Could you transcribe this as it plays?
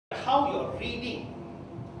how you're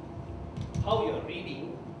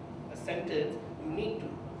reading a sentence, you need to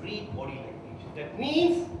read body language. That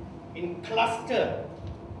means in cluster.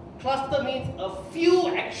 Cluster means a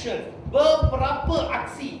few actions, beberapa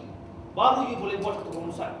aksi, baru you boleh buat satu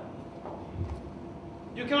rumusan.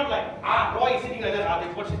 You cannot like, Roy is sitting like that,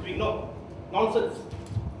 that's what she's doing. No, nonsense.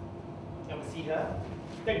 You have to see her,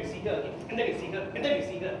 then you see her again, and then you see her, and then you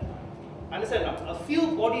see her. Understand now? A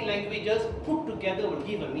few body languages put together will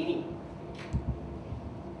give a meaning.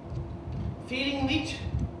 Failing which,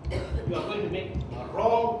 you are going to make a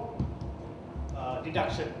wrong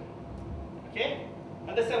deduction. Okay?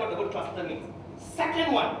 Understand what the word cluster means.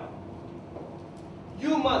 Second one,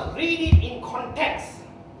 you must read it in context.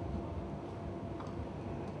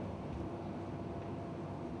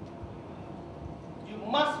 You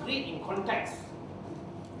must read in context.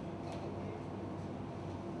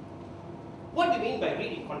 What do you mean by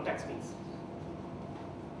read in context means?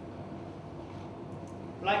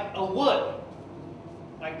 Like a word,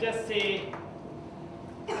 like just say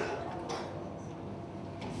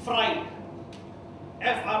fried,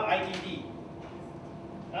 F-R-I-E-D,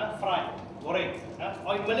 fried, goreng,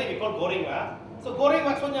 or in Malay we call goreng. So goreng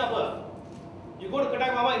maksudnya apa? You go to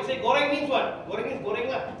kedai mama, you say goreng means what? Goreng means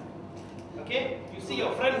goreng lah. Okay? You see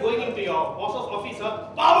your friend going into your boss's office,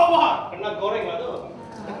 bawa kena goreng lah tu.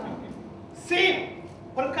 Same,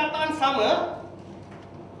 perkataan sama,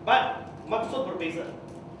 but maksud berbeza.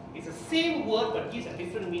 It's the same word but gives a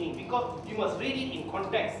different meaning because you must read it in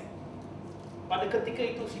context. Pada ketika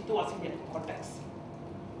itu situasinya konteks.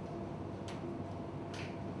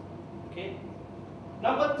 Okay.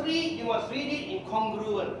 Number 3, you must read it in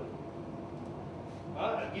congruent.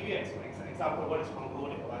 I'll give you an example what is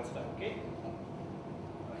congruent in one step. Okay.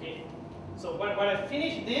 Okay. So when I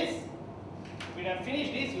finish this,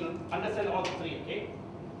 you'll understand all the 3. Okay.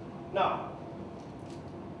 Now,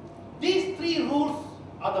 these 3 rules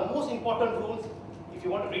are the most important rules if you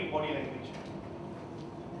want to read body language.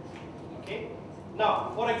 Okay.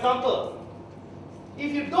 Now, for example,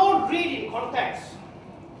 if you don't read in context,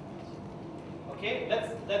 okay,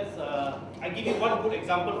 I give you one good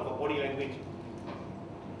example of a body language.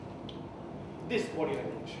 This body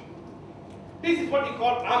language. This is what we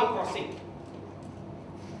call arm crossing.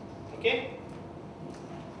 Okay.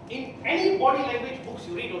 In any body language books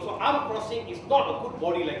you read also, arm crossing is not a good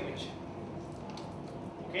body language.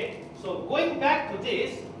 Okay. So going back to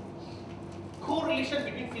this, correlation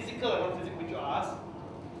between physical and non-physical which you asked,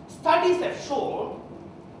 studies have shown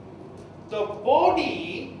the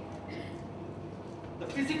body, the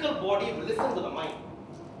physical body will listen to the mind.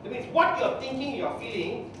 That means what you are thinking, you are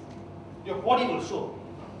feeling, your body will show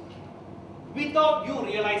without you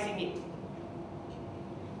realizing it.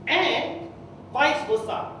 And vice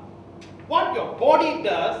versa. What your body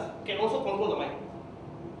does can also control the mind.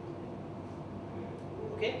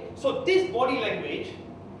 Okay? So this body language,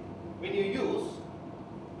 when you use,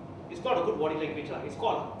 it's not a good body language. It's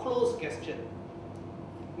called closed gesture.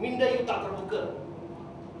 Minda you tak terbuka.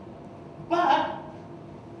 But,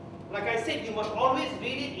 like I said, you must always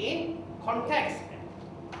read it in context.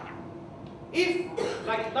 If,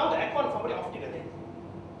 like now the aircon, somebody off it again.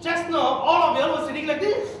 Just now, all of you were sitting like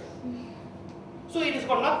this. So it has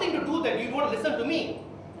got nothing to do that you don't listen to me.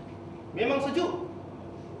 Memang sejuk.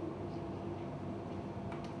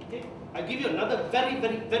 Okay? I'll give you another very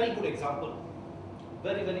good example.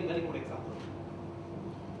 Very good example.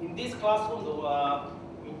 In this classroom,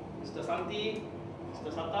 Mr. Santi,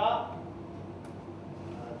 Mr. Sata,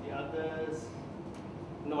 the others,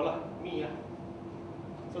 no lah, me.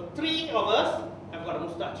 So 3 of us have got a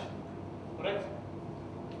moustache. Correct?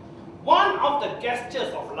 One of the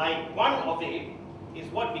gestures of lying, one of it is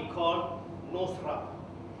what we call nose rub.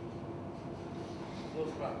 Nose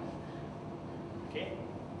rub. Okay?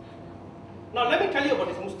 Now let me tell you about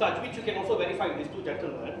this moustache, which you can also verify with these 2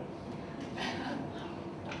 gentlemen.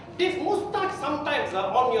 This moustache sometimes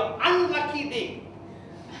on your unlucky day,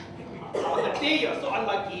 on the day you're so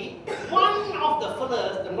unlucky, one of the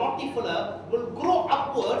fellas, the naughty fella, will grow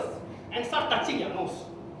upwards and start touching your nose.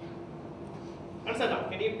 Understand now?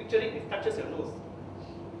 Can you picture it? It touches your nose.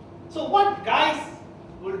 So what guys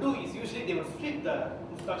will do is usually they will flip the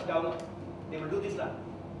moustache down. They will do this lah.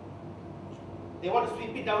 They want to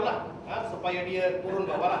sweep it down lah, supaya dia turun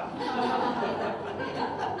bawah lah.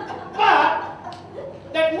 But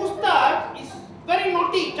that moustache is very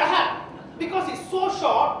naughty, jahat, because it's so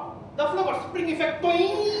short. The flow got spring effect.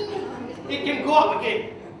 It can go up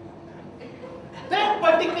again. That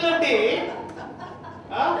particular day,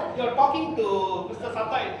 you're talking to Mr.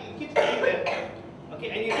 Sata and he keeps saying that. Okay,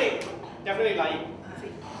 and you say, definitely lying. See,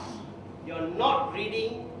 you're not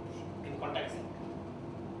reading in context.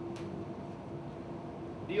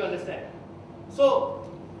 Do you understand? So,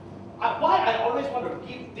 why I always want to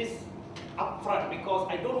give this upfront, because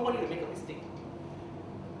I don't want you to make a mistake.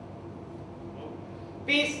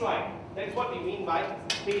 Baseline, that is what we mean by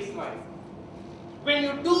baseline. When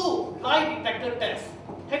you do lie detector test,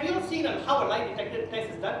 have you seen how a lie detector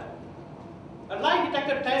test is done? A lie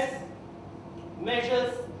detector test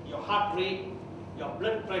measures your heart rate, your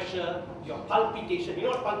blood pressure, your palpitation. You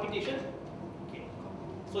know what palpitation? Okay.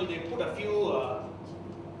 So they put a few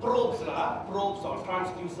probes or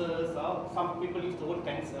transducers. Some people use the word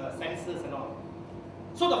sensors and all.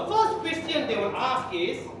 So the first question they will ask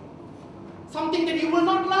is something that you will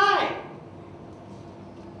not lie.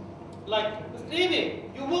 Like, Mr. David,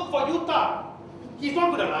 you work for UTAR. He's not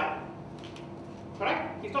going to lie.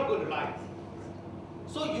 Correct? He's not going to lie.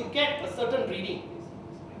 So you get a certain reading.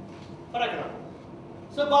 Correct or not?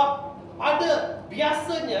 So but ada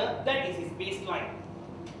biasanya, that is his baseline.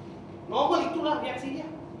 Normal itulah reaksi dia.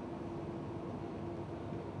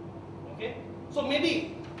 Okay? So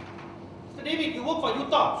maybe, Mr. David, you work for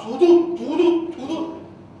UTAR. Sudut.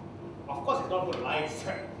 Of course, he's not going to lie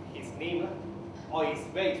his name or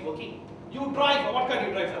where he's working. You drive, what kind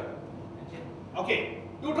you drive, sir? Okay.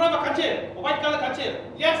 You drive a kancil, a white color kancil.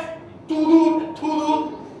 Yes. Tudut.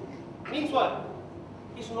 Means what?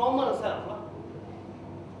 He's normal self.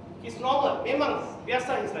 He's normal. Memang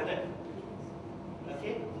biasa is like that.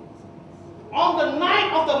 Okay. On the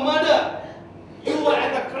night of the murder, you were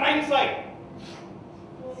at the crime site.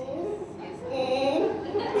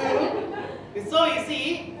 So you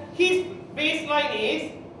see, his baseline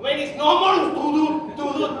is when it's normal,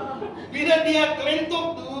 tudut. Bila dia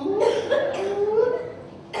kelentuk, do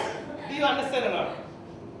you understand or not?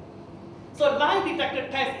 So lie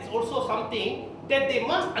detector test is also something that they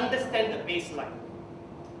must understand the baseline.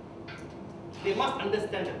 They must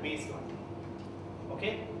understand the baseline.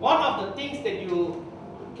 Okay? One of the things that you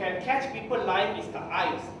can catch people lying is the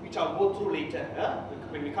eyes, which I'll go through later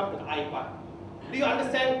when we come to the eye part. Do you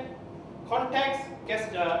understand context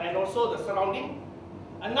and also the surrounding?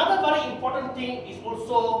 Another very important thing is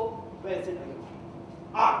also, where is it?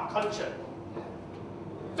 Culture.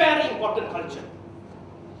 Very important culture.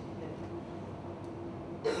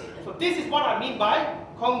 So this is what I mean by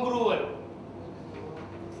congruent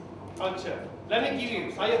culture. Let me give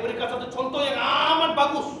you, saya berikan satu contoh yang amat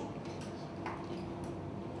bagus.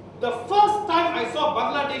 The first time I saw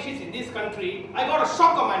Bangladeshis in this country, I got a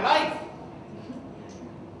shock of my life.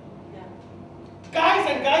 Guys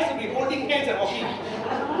and guys will be holding hands and walking.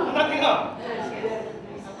 Nothing up.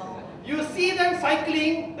 You see them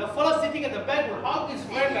cycling, the fellow sitting at the back will hug his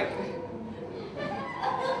friend like,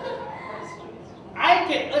 I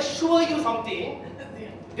can assure you something,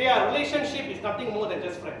 their relationship is nothing more than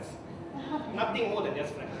just friends. Nothing more than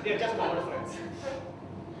just friends. They are just normal friends.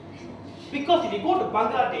 Because if you go to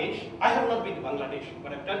Bangladesh, I have not been to Bangladesh,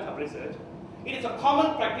 but I've done some research. It is a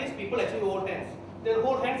common practice, people actually hold hands. They'll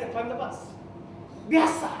hold hands and climb the bus.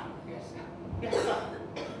 Biasa.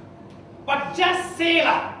 But just say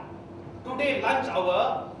lah, today lunch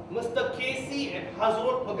hour, Mr. Casey and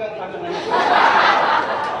Hazrul pegang tangan.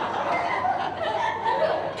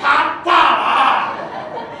 Kata lah.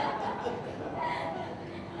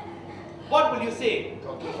 What will you say?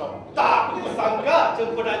 Tak kusangka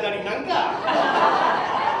cempena jadi nangka.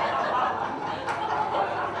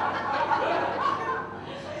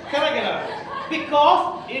 Correct?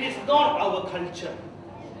 Because it is not our culture.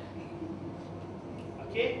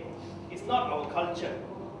 Okay? It's not our culture.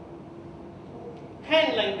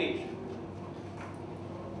 Hand language.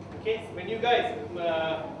 Okay? When you guys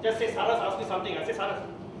just say Saras ask me something, I say Saras.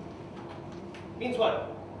 Means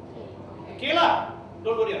what? Okay lah.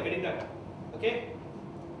 Don't worry, I'm getting that. Okay?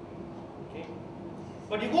 Okay.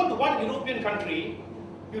 But you go to one European country,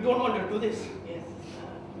 you don't want to do this. Yes.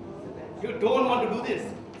 You don't want to do this.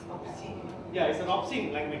 Yeah, it's an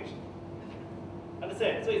obscene language.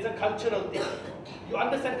 Understand? So it's a cultural thing. You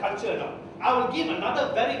understand culture now. I will give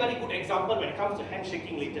another very, very good example when it comes to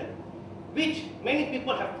handshaking later, which many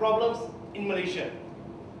people have problems in Malaysia.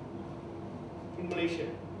 In Malaysia.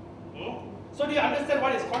 So do you understand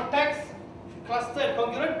what is context, cluster, and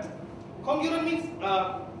congruent? Congruent means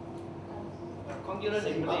congruent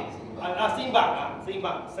in Malay.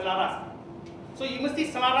 Seimbang, selaras. So you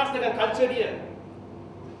mesti selaras dengan culture dia.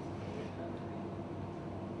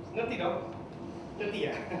 Ngerti dong?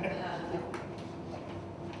 Ngerti ya?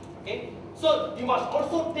 Okay. So you must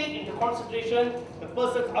also take into consideration the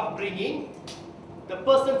person's upbringing, the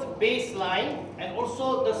person's baseline, and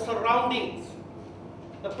also the surroundings.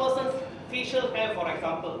 The person's facial hair, for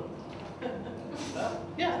example.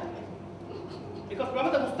 Yeah. Because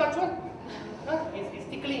remember the moustache one?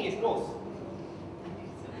 He's tickling his nose.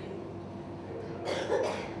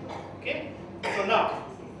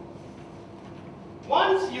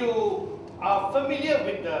 are familiar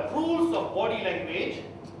with the rules of body language.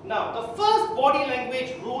 Now, the first body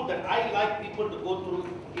language rule that I like people to go through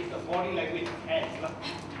is the body language of hands.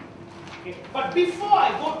 Okay. But before I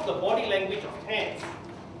go to the body language of hands,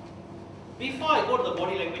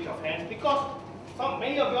 because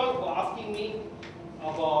many of you all were asking me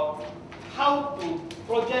about how to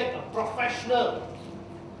project a professional,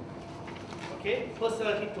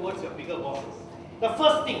 personality towards your bigger bosses. The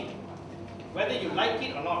first thing, whether you like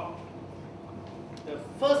it or not, the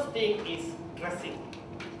first thing is dressing.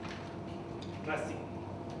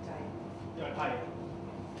 Your attire.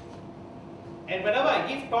 And whenever I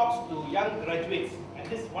give talks to young graduates, and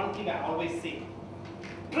this is one thing I always say,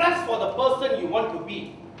 dress for the person you want to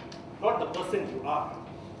be, not the person you are.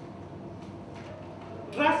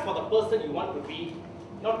 Dress for the person you want to be,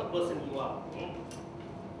 not the person you are.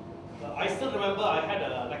 I still remember I had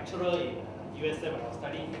a lecturer in USM when I was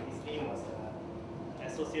studying. His name was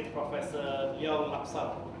Associate Professor Leong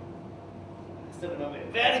Lapsang. I still remember it.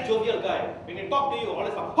 Very jovial guy. When he talked to you,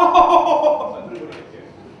 always like,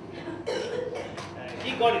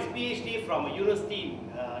 he got his PhD from a university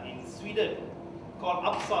in Sweden called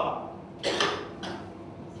Uppsala.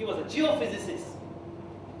 He was a geophysicist.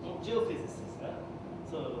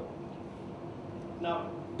 So now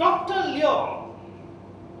Dr. Leong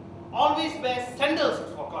always wears sandals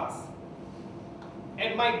for class,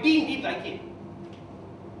 and my dean didn't like it.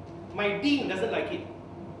 My dean doesn't like it.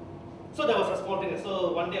 So there was a small thing.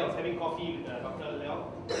 So one day I was having coffee with Dr. Leong,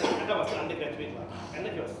 and I was an undergraduate, and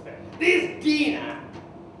then he was like, "This dean,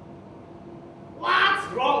 what's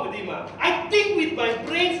wrong with him? I think with my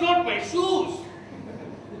brains, not my shoes."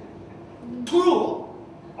 True.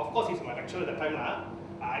 Of course, he's my lecturer at the time.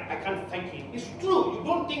 I can't thank him. It's true. You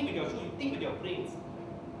don't think with your shoes, you think with your brains.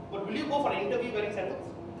 But will you go for an interview wearing sandals?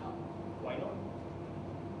 No. Why not?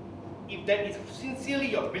 If that is sincerely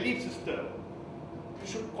your belief system, you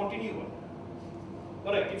should continue one.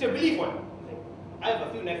 Correct? It's your belief one. I have a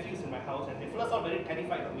few nephews in my house, and they first are very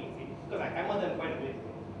terrified of me, because I hammer them quite a bit.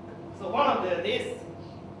 So one of the days,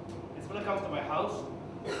 this fellow comes to my house,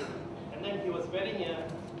 and then he was wearing a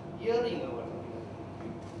earring or something.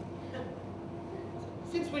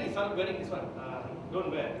 Since when he started wearing this one?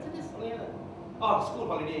 Don't wear. I said, this only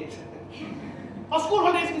school holidays. School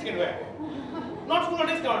holidays kids can wear. Not school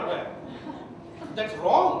holidays cannot wear. That's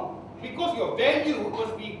wrong. Because your value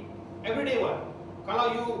must be everyday one.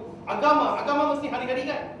 Kalau you agama mesti hari-hari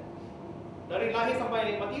kan? Dari lahir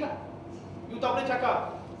sampai mati lah. You tak boleh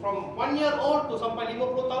cakap from 1 year old to sampai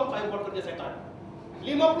 50 tahun saya buat kerja setan.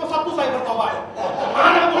 51 saya bertobat.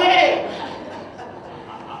 Mana boleh?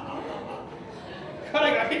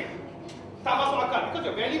 Correct, right? Tak masuk akal. Because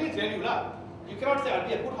your value means value lah. You cannot say I'll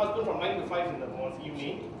be a good husband from 9 to 5 in the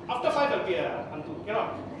evening. After 5 I'll be a hantu.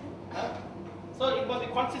 Cannot. So it must be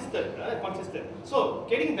consistent. So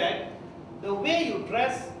getting back, the way you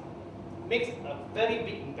dress makes a very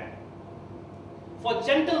big impact. For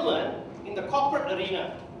gentlemen in the corporate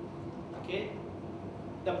arena, what is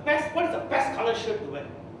the best color shirt to wear?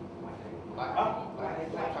 Light color.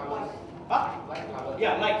 Light color.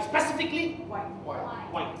 Yeah, like specifically White.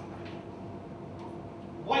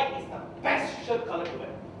 White is the best shirt color to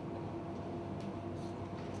wear.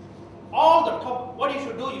 All the top, what you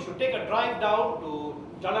should do, you should take a drive down to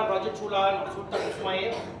Jalan Raja Chulan or Sultan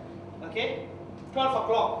Ismail, 12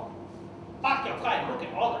 o'clock. Park your car and look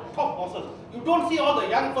at all the top bosses. You don't see all the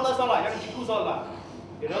young fellas, young chicos,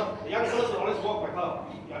 the young fellas will always walk by her.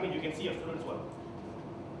 I mean, you can see your students well.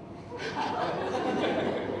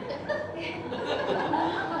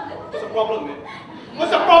 What's the problem, man?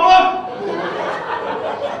 What's the problem?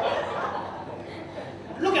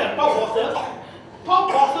 Look at the top bosses.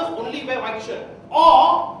 Top bosses only wear white shirt.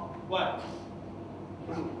 Or what?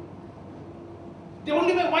 Blue. They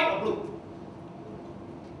only wear white or blue.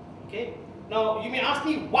 Okay? Now, you may ask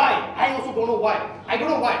me why. I also don't know why. I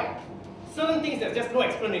don't know why. Certain things, there's just no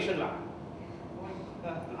explanation. I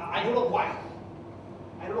don't know why.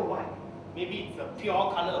 Maybe it's a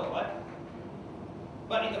pure color or what.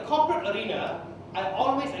 But in the corporate arena, I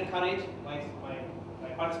always encourage my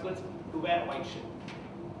participants to wear a white shirt.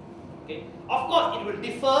 Okay? Of course, it will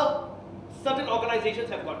differ. Certain organizations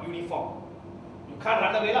have got uniform. You can't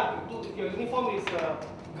run away. If your uniform is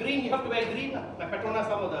green, you have to wear green. Like Petronas,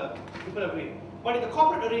 some of the people are green. But in the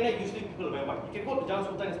corporate arena, usually people wear white. You can go to Jalan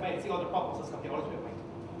Sultan Ismail and see all the top bosses come, they always wear white.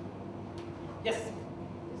 Yes?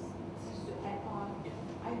 Just to add on,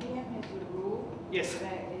 IBM has a rule. Yes.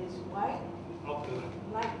 There is white,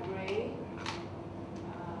 light grey.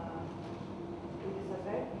 It is a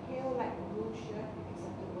very pale light blue shirt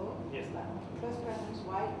acceptable. Yes. But first preference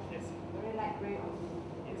white. Yes. Very light grey or blue.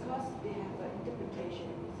 Yes. Because they have an interpretation.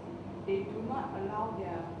 they do not allow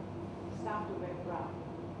their staff to wear brown.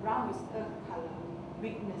 Brown is earth color,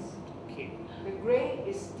 weakness. Okay. The grey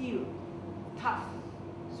is steel, tough.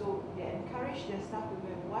 So they encourage their staff to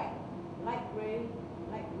wear white, light grey,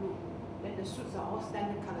 light blue. Then the suits are all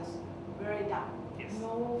standard colors, very dark. Yes.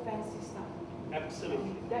 No fancy stuff.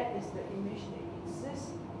 Absolutely. And that is the image that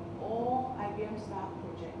exists all IBM staff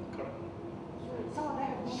project. Correct. So some of them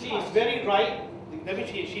have no She choice. is very right. That means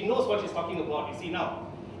she knows what she's talking about. You see now,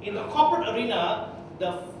 in the corporate arena,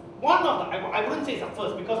 one of the, I wouldn't say it's the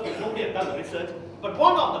first because nobody has done the research, but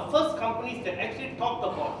one of the first companies that actually talked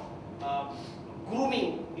about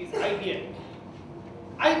grooming is IBM.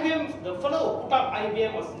 IBM, the fellow who put up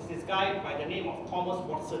IBM was this guy by the name of Thomas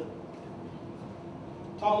Watson.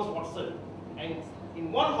 Thomas Watson. And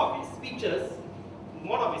in one of his speeches,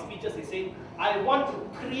 he said, I want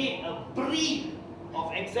to create a breed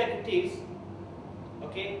of executives,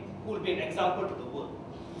 okay, who will be an example to the world.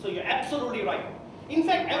 So you're absolutely right. In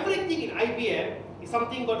fact, everything in IBM is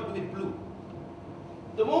something got to do with blue.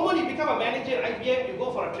 The moment you become a manager at IBM, you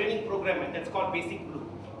go for a training program, and that's called Basic Blue.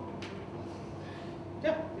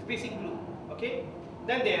 Yeah, it's Basic Blue. Okay.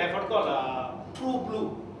 Then they have what's called True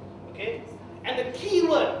Blue. Okay. And the key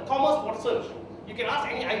word, Thomas Watson, you can ask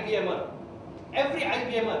any IBMer. Every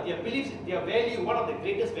IBMer, their beliefs, their value, one of the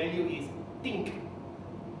greatest value is think.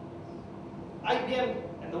 IBM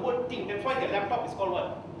and the word think, that's why their laptop is called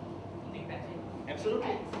what?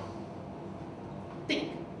 Absolutely.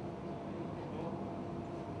 Think.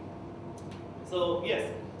 So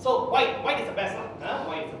yes. So white is the best, huh?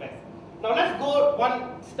 White is the best. Now let's go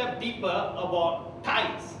one step deeper about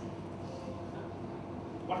ties.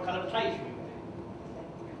 What color tie should we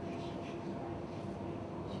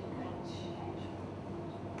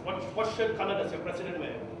wear? What shirt color does your president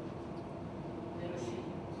wear?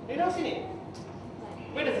 You never seen it?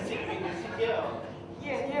 Where does it sit? I mean, does it sit here or?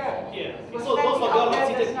 Here. Here. Was So those standing are out girls there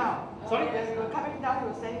seated. just now. Sorry? As we were coming down, he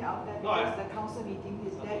was standing out there No, because the council meeting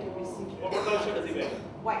is there to receive What color shirt does he wear?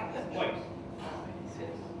 white. White.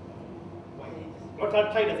 What color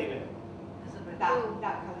tie does he wear?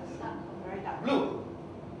 Dark colors. Very dark. Blue.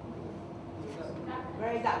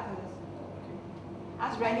 Very dark colors.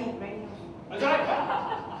 Ask Rennie. Rennie knows. Is that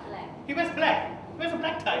right? He wears black. He wears a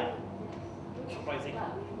black tie. Surprising.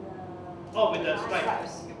 Oh, with the stripes.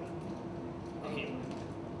 Stripes. Okay.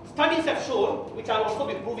 Studies have shown, which I'll also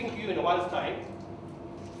be proving to you in a while's time,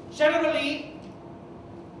 generally,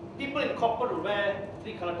 people in corporate will wear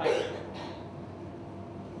 3 color ties.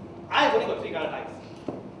 I've only got 3 color ties.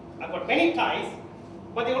 I've got many ties,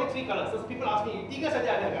 but they're only 3 colors. So people ask me, 3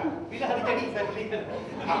 saja ada kah? Bila hari jadi saya belikan.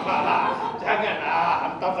 Apalah, janganlah,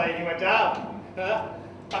 hantam saya ini macam.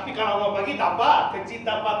 Tapi kalau mau bagi dapat, kecil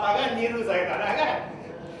dapat tangan, niru saya tak ada kan?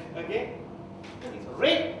 Okay? It's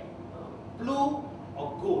red, blue,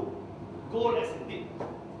 or gold. Gold as in this.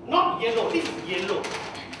 Not yellow, this is yellow.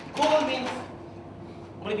 Gold means,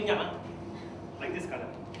 boleh pinjam, like this color.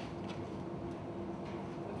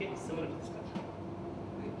 Okay, similar to this color.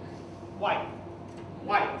 White.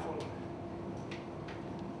 White.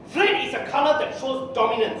 Red is a color that shows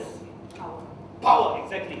dominance. Power. Power,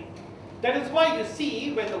 exactly. That is why you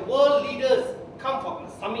see when the world leaders come for a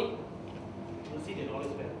summit, you'll see they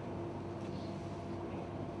always wear.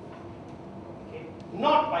 Okay.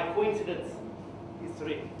 Not by coincidence, it's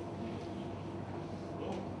red.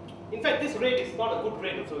 In fact, this red is not a good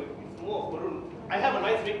red, so it's more of maroon. I have a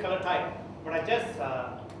nice red color tie, but I just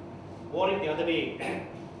wore it the other day,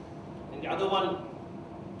 and the other one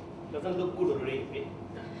doesn't look good already.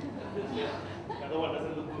 The other one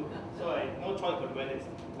doesn't look good, so I no choice but to wear this.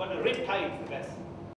 But a red tie is the best.